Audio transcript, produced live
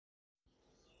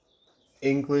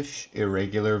English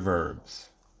irregular verbs.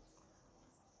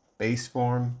 Base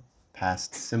form,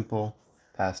 past simple,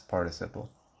 past participle.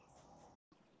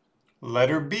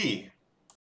 Letter B.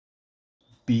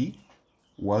 Be,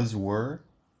 was, were,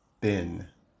 been.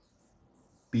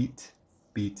 Beat,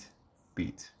 beat,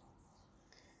 beat.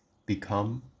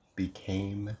 Become,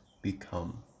 became,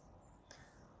 become.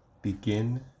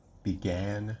 Begin,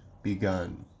 began,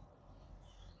 begun.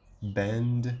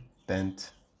 Bend,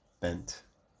 bent, bent.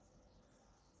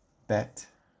 Bet,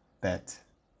 bet,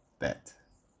 bet.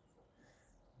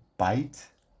 Bite,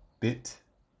 bit,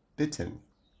 bitten.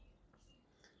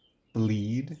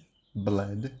 Bleed,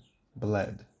 bled,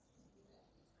 bled.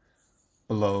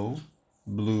 Blow,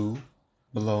 blew,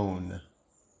 blown.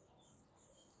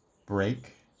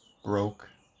 Break, broke,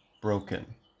 broken.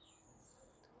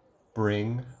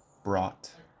 Bring,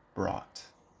 brought, brought.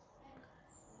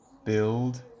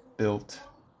 Build, built,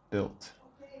 built.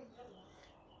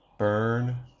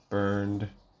 Burn, burned,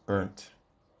 burnt.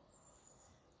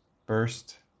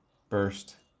 Burst,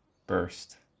 burst,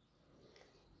 burst.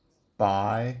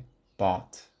 Buy,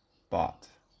 bought, bought.